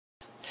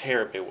Hey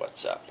everybody,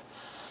 what's up?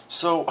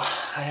 So,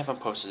 I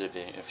haven't posted a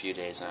video in a few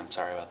days, and I'm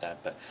sorry about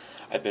that, but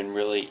I've been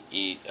really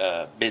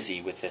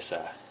busy with this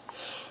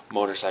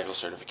motorcycle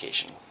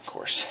certification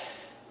course.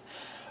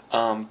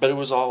 But it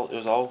was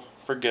all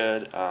for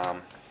good.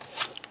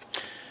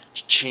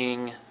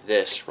 Ching,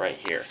 this right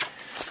here.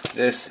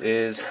 This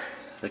is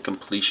the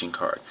completion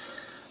card.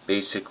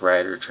 Basic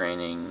rider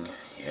training.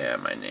 Yeah,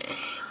 my name.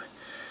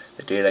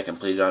 The date I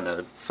completed on. Now,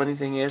 the funny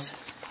thing is,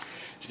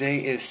 today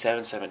is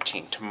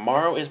 7/17.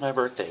 Tomorrow is my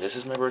birthday. This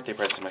is my birthday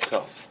present to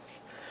myself.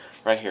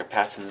 Right here,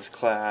 passing this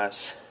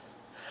class.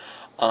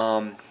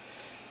 But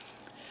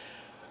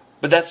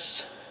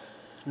that's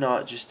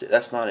not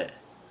it.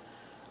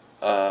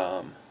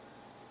 No.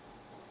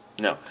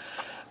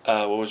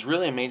 What was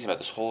really amazing about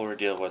this whole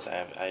ordeal was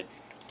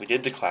we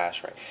did the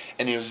class, right,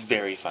 and it was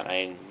very fun.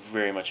 I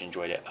very much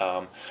enjoyed it.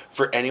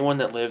 For anyone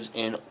that lives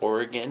in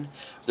Oregon,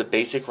 the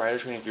basic rider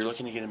training, if you're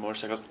looking to get into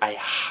motorcycles, I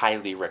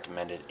highly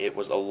recommend it. It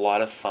was a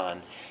lot of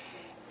fun,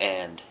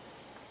 and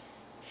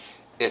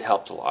it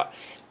helped a lot.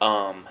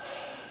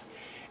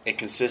 It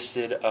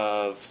consisted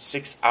of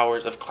 6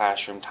 hours of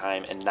classroom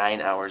time and 9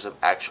 hours of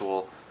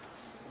actual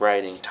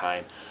riding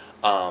time.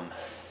 And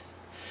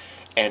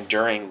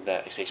during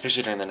that,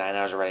 especially during the 9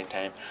 hours of riding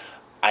time,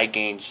 I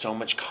gained so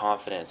much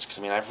confidence. Because,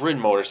 I mean, I've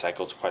ridden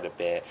motorcycles quite a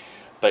bit,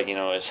 but,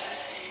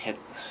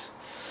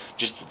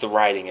 just the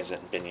riding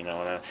hasn't been,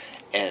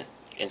 and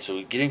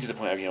so getting to the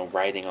point of,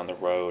 riding on the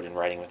road and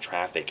riding with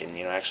traffic and,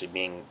 actually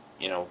being,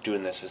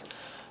 doing this,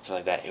 something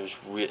like that, it was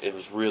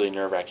really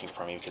nerve-wracking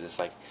for me because it's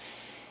like,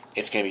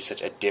 it's going to be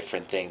such a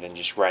different thing than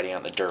just riding out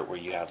in the dirt where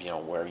you have,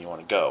 wherever you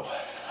want to go.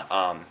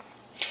 I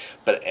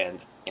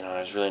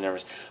was really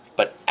nervous.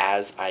 But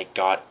as I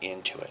got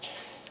into it,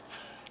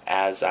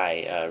 as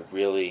I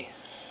really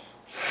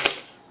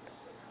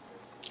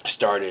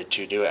started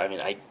to do it, I mean,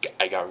 I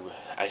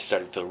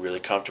started to feel really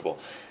comfortable.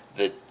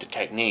 The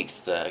techniques,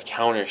 the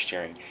counter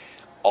steering,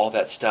 all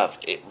that stuff,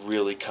 it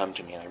really come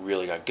to me, and I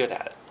really got good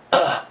at it.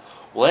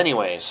 Well,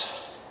 anyways,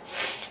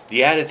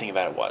 the added thing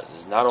about it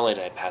is not only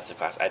did I pass the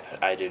class,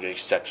 I did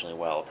exceptionally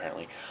well,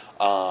 apparently.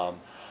 I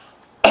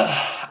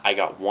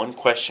got one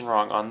question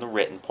wrong on the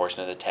written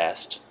portion of the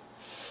test.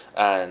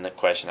 And the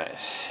question,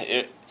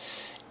 it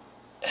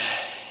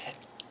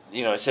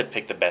said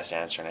pick the best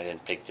answer, and I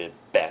didn't pick the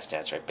best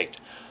answer. I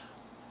picked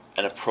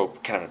an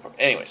appropriate.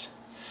 Anyways,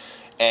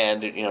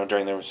 and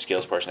during the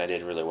skills portion, I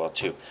did really well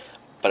too.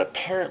 But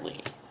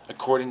apparently,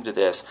 according to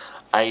this,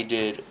 I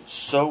did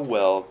so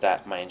well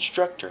that my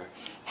instructor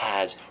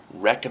has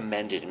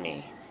recommended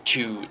me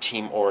to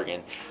Team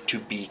Oregon to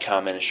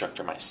become an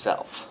instructor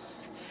myself.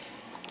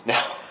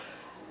 Now,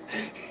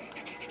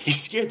 he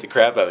scared the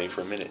crap out of me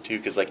for a minute too,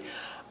 because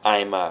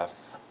I'm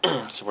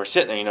so we're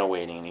sitting there,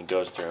 waiting, and he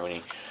goes through and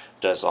he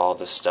does all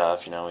this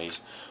stuff,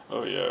 he's,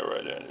 oh yeah,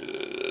 right,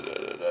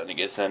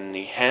 and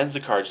he hands the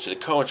cards to the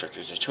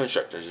co-instructors. There's two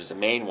instructors. There's the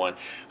main one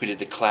who did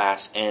the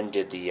class and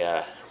did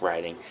the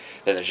riding.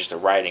 Then there's just the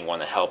riding one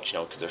that helped,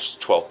 because there's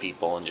 12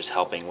 people and just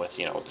helping with,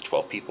 the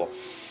 12 people.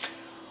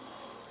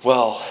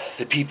 Well,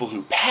 the people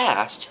who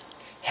passed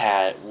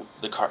had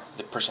the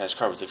person whose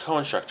card was the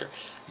co-instructor.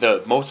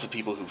 Most of the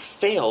people who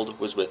failed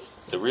was with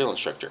the real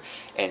instructor,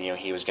 and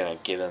he was gonna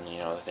give them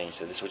the thing. He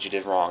said, "This is what you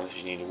did wrong. This is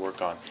what you need to work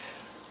on."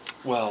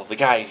 Well, the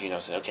guy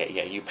said, "Okay,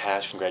 yeah, you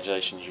passed.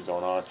 Congratulations, you're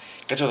going on."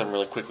 Got to them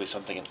really quickly, so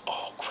I'm thinking,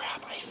 "Oh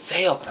crap, I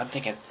failed." And I'm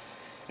thinking,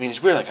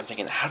 it's weird. I'm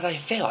thinking, how did I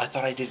fail? I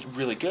thought I did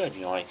really good.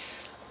 I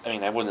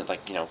wasn't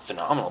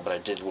phenomenal, but I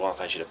did well. If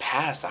I should have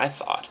passed, I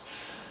thought.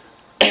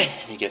 And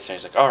he gets there,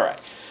 he's like, "All right.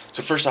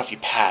 So first off, you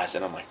passed,"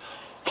 and I'm like,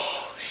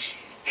 "Oh."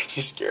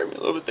 You scared me a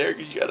little bit there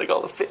because you got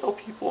all the fail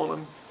people, and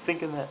I'm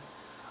thinking that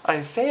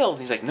I failed.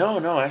 And he's like,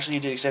 no, actually you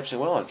did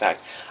exceptionally well. In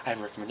fact, I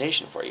have a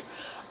recommendation for you.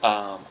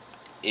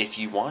 If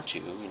you want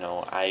to,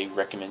 I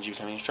recommend you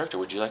becoming an instructor.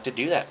 Would you like to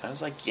do that? And I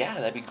was like, yeah,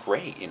 that'd be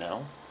great,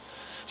 So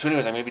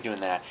anyways, I'm going to be doing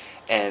that,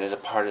 and as a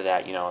part of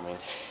that,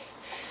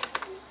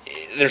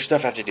 there's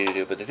stuff I have to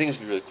do, but the thing that's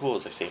going to be really cool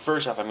is,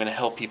 first off, I'm going to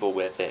help people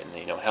with it,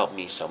 and help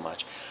me so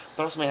much.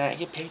 But also, I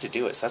get paid to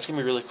do it, so that's going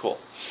to be really cool.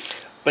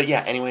 But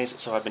yeah,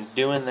 anyways, so I've been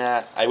doing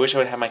that. I wish I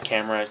would have my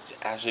camera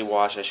actually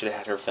watched. I should have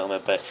had her film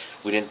it, but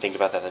we didn't think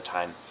about that at the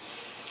time.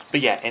 But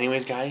yeah,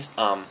 anyways, guys,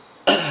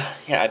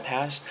 yeah, I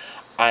passed.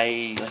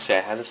 Like I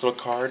said, I had this little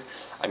card.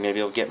 I'm gonna be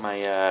able to get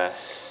my,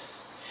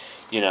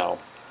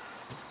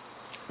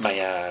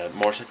 my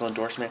motorcycle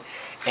endorsement.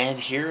 And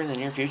here in the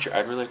near future,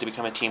 I'd really like to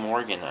become a Team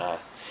Oregon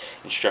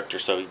instructor.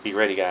 So be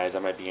ready, guys. I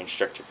might be your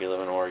instructor if you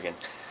live in Oregon.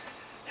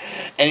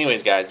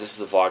 Anyways, guys, this is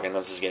the vlog. I know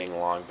this is getting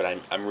long, but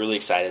I'm really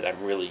excited.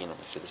 I'm really,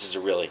 this is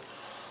a really,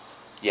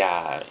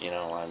 yeah,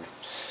 I'm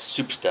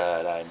soup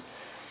stud. I'm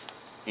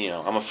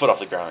a foot off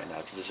the ground right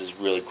now because this is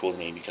really cool to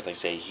me because,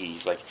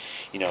 he's like,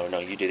 no,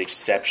 you did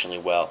exceptionally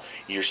well.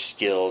 Your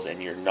skills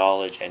and your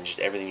knowledge and just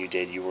everything you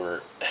did, you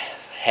were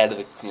head of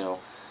the,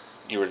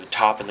 you were the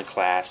top in the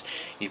class.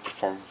 You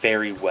performed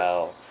very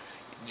well.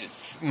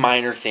 Just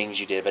minor things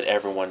you did, but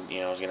everyone,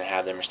 is going to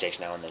have their mistakes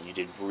now and then. You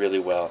did really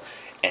well.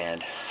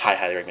 And I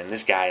highly recommend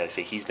this guy.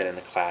 He's been in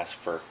the class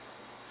for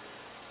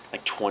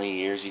like 20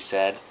 years, he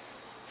said.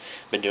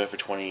 Been doing it for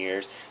 20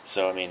 years.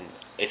 So, I mean,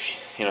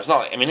 if, it's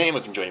not, I mean,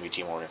 anyone can join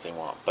BT Morgan if they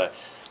want, but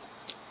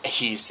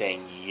he's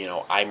saying,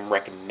 I'm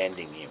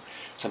recommending you.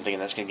 So I'm thinking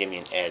that's going to give me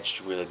an edge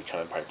to really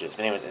become a part of this.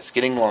 But anyways, it's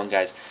getting long,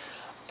 guys.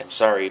 I'm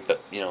sorry,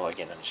 but,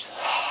 again,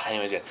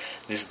 anyways, yeah,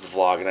 this is the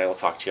vlog, and I will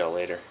talk to y'all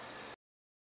later.